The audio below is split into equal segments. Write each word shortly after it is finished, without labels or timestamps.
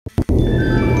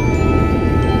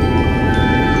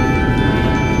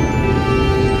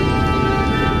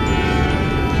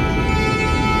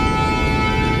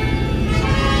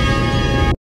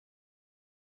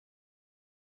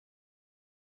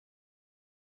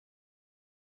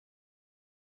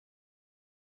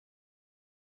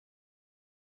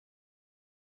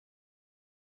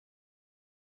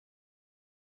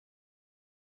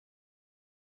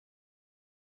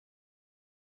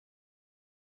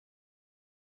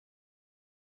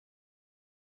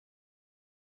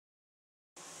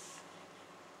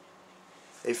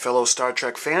Hey fellow Star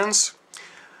Trek fans.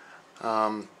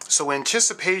 So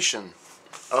anticipation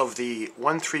of the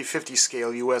 1/350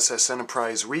 scale USS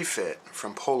Enterprise refit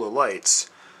from Polar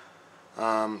Lights,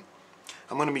 I'm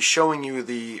going to be showing you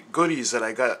the goodies that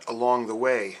I got along the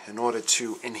way in order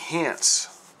to enhance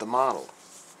the model.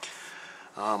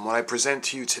 What I present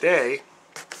to you today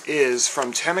is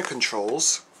from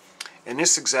Tenacontrols, and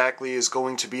this exactly is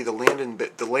going to be the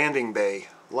landing bay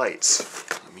lights.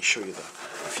 Let me show you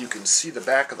if you can see the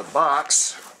back of the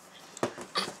box.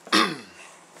 You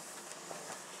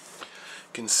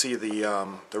can see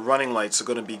the running lights are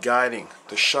going to be guiding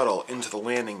the shuttle into the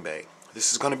landing bay.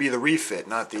 This is going to be the refit,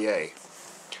 not the A.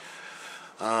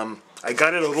 I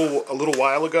got it a little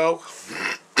while ago,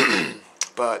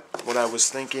 but what I was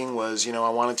thinking was, I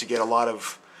wanted to get a lot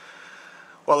of,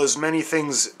 as many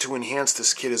things to enhance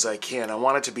this kit as I can. I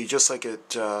want it to be just like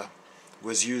it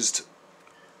was used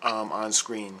on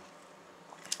screen.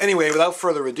 Anyway, without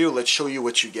further ado, let's show you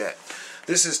what you get.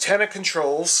 This is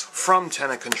Tenacontrols, from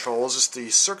Tenacontrols. It's the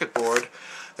circuit board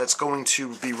that's going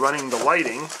to be running the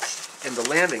lighting in the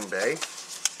landing bay.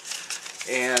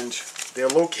 And they're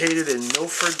located in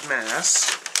Milford,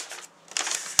 Mass.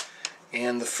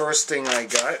 And the first thing I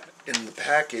got in the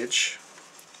package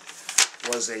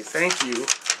was a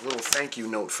little thank you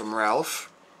note from Ralph,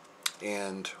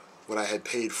 and what I had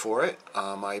paid for it.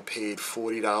 I paid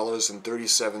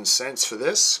 $40.37 for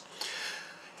this,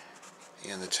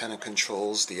 and the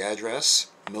Tenacontrols, the address,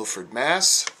 Milford,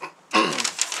 Mass. Put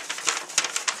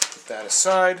that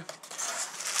aside.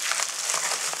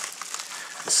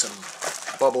 There's some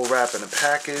bubble wrap in a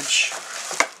package.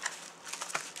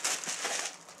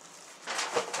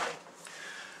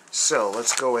 So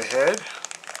let's go ahead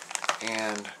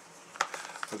and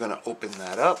we're going to open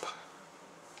that up.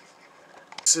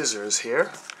 Scissors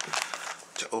here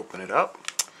to open it up.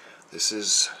 This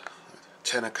is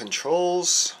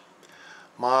Tenacontrols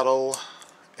model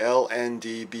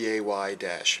Lndbay-B.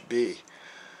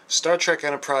 Star Trek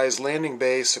Enterprise Landing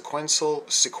Bay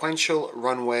Sequential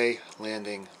Runway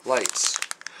Landing Lights.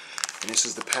 And this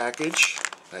is the package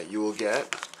that you will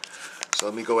get. So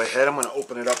let me go ahead, I'm going to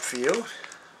open it up for you.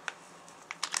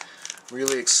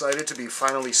 Really excited to be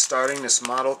finally starting this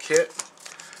model kit.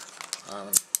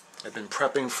 I've been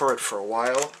prepping for it for a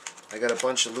while. I got a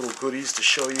bunch of little goodies to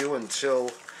show you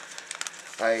until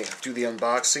I do the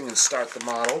unboxing and start the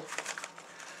model.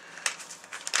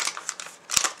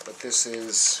 But this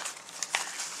is,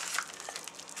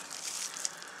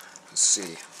 let's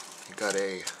see, you got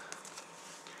a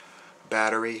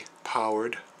battery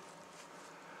powered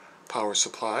power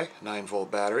supply, 9-volt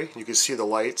battery. You can see the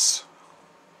lights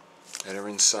that are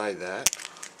inside that.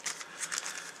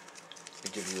 To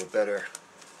give you a better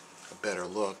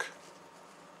look.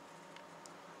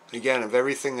 Again, of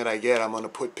everything that I get, I'm going to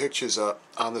put pictures up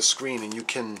on the screen, and you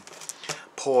can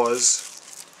pause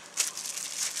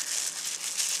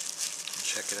and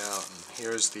check it out. And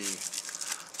here's the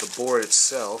board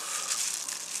itself.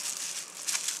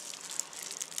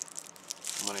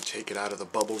 I'm going to take it out of the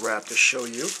bubble wrap to show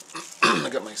you. I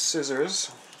got my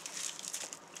scissors.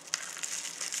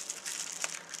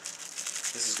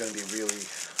 This is going to be really,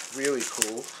 really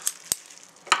cool.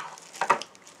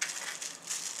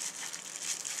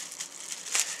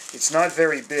 It's not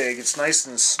very big. It's nice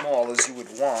and small, as you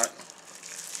would want,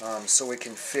 so it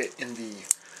can fit in the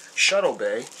shuttle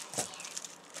bay,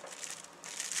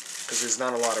 because there's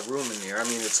not a lot of room in there. I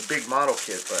mean, it's a big model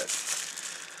kit, but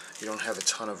you don't have a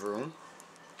ton of room.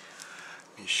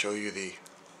 Let me show you the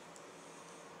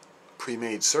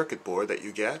pre-made circuit board that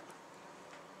you get.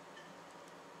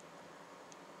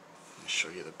 Let me show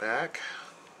you the back.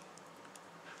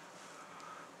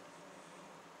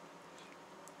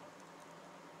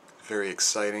 Very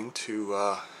exciting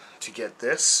to get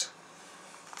this.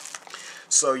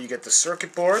 So you get the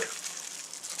circuit board,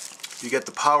 you get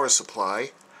the power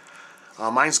supply.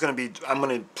 Mine's going to be, I'm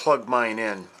going to plug mine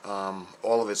in.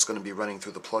 All of it's going to be running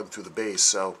through the plug through the base.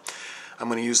 So I'm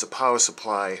going to use the power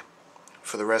supply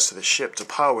for the rest of the ship to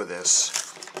power this.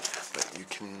 But you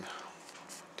can, 1,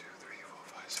 2, 3, 4,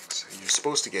 5, 6. You're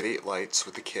supposed to get 8 lights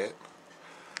with the kit.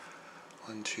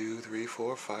 1, 2, 3,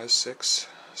 4, 5, 6,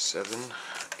 7,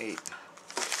 8.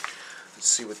 Let's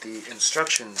see what the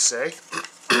instructions say.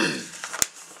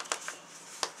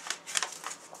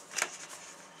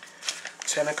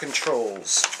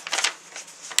 Tenacontrols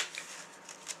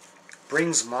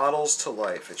brings models to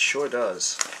life. It sure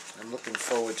does. I'm looking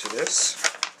forward to this.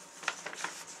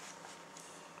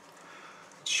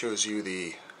 It shows you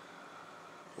the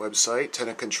website,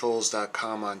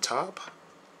 tenacontrols.com, on top.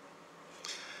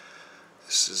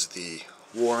 This is the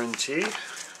warranty.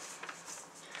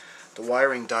 The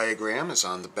wiring diagram is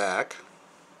on the back.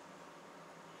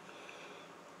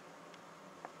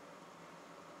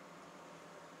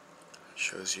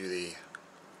 Gives you the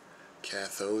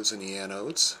cathodes and the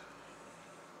anodes.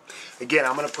 Again,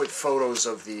 I'm going to put photos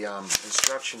of the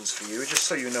instructions for you, just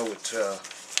so you know what to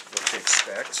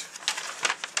expect.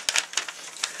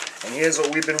 And here's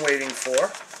what we've been waiting for.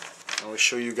 I will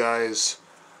show you guys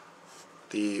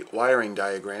the wiring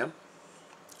diagram.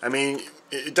 I mean,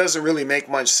 it doesn't really make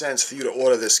much sense for you to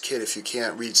order this kit if you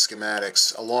can't read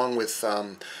schematics. Along with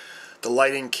the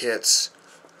lighting kits,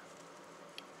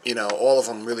 you know, all of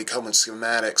them really come with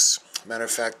schematics. Matter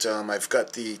of fact, I've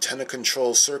got the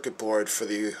Tenacontrols circuit board for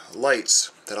the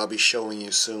lights that I'll be showing you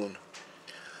soon.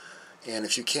 And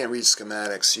if you can't read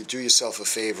schematics, you do yourself a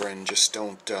favor and just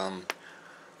don't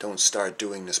start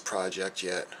doing this project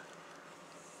yet.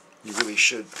 You really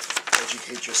should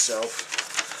educate yourself.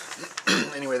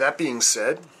 Anyway, that being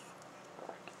said,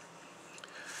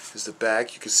 is the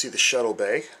back. You can see the shuttle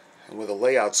bay and where the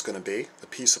layout's going to be, the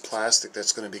piece of plastic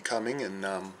that's going to be coming, and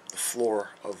the floor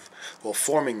of, well,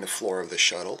 forming the floor of the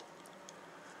shuttle.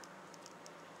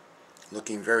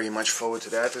 Looking very much forward to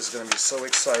that. This is going to be so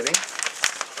exciting.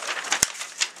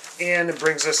 And it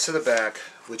brings us to the back,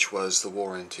 which was the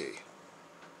warranty.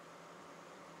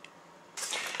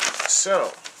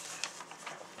 So,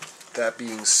 that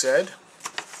being said,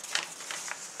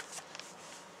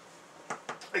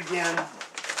 again,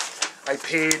 I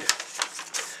paid,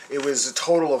 it was a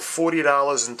total of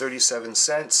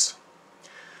 $40.37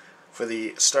 for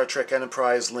the Star Trek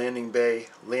Enterprise landing bay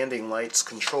landing lights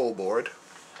control board.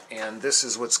 And this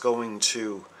is what's going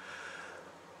to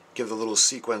give the little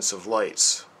sequence of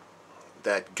lights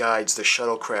that guides the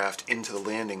shuttlecraft into the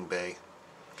landing bay.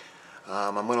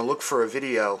 I'm going to look for a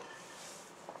video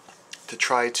to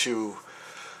try to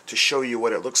show you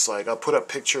what it looks like. I'll put up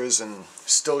pictures and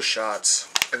still shots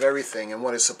of everything and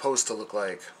what it's supposed to look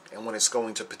like and what it's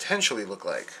going to potentially look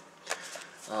like.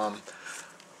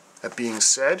 That being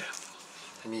said,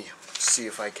 let me see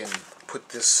if I can put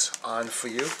this on for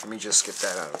you. Let me just get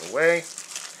that out of the way.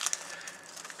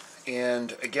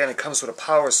 And again, it comes with a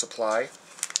power supply,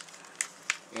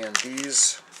 and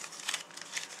these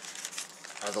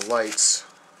are the lights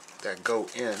that go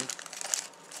in.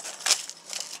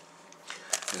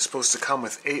 It's supposed to come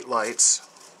with 8 lights.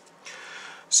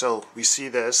 So we see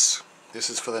this. This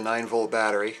is for the 9-volt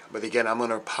battery. But again, I'm going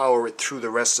to power it through the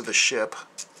rest of the ship.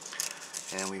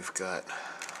 And we've got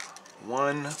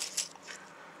 1,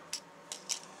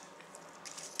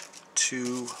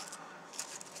 2,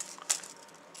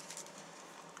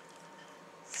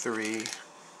 3,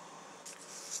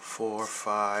 4,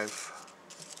 5,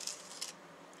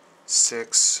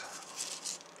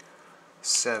 6,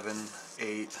 7,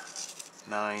 8,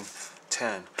 9,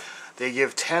 10. They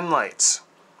give 10 lights.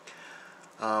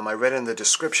 I read in the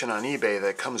description on eBay that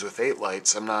it comes with 8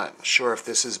 lights. I'm not sure if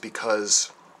this is because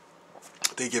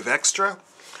they give extra,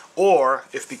 or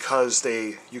if because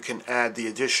you can add the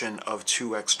addition of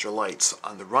 2 extra lights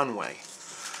on the runway.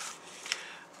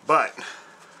 But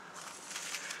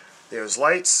there's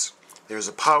lights, there's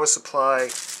a power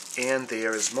supply, and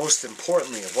there is, most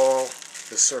importantly of all,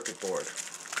 the circuit board.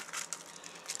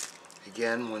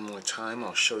 Again, one more time,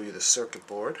 I'll show you the circuit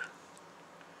board.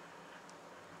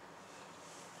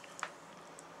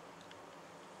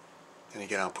 And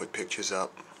again, I'll put pictures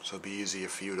up so it'll be easier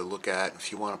for you to look at.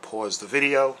 If you want to pause the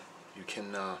video, you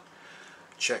can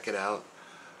check it out.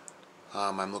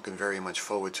 I'm looking very much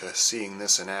forward to seeing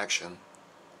this in action.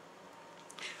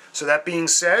 So that being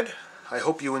said, I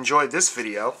hope you enjoyed this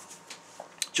video.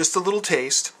 Just a little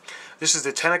taste. This is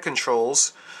the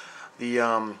Tenacontrols, the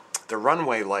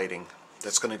runway lighting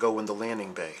that's going to go in the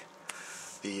landing bay,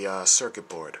 the circuit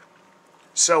board.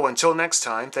 So until next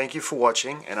time, thank you for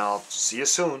watching, and I'll see you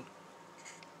soon.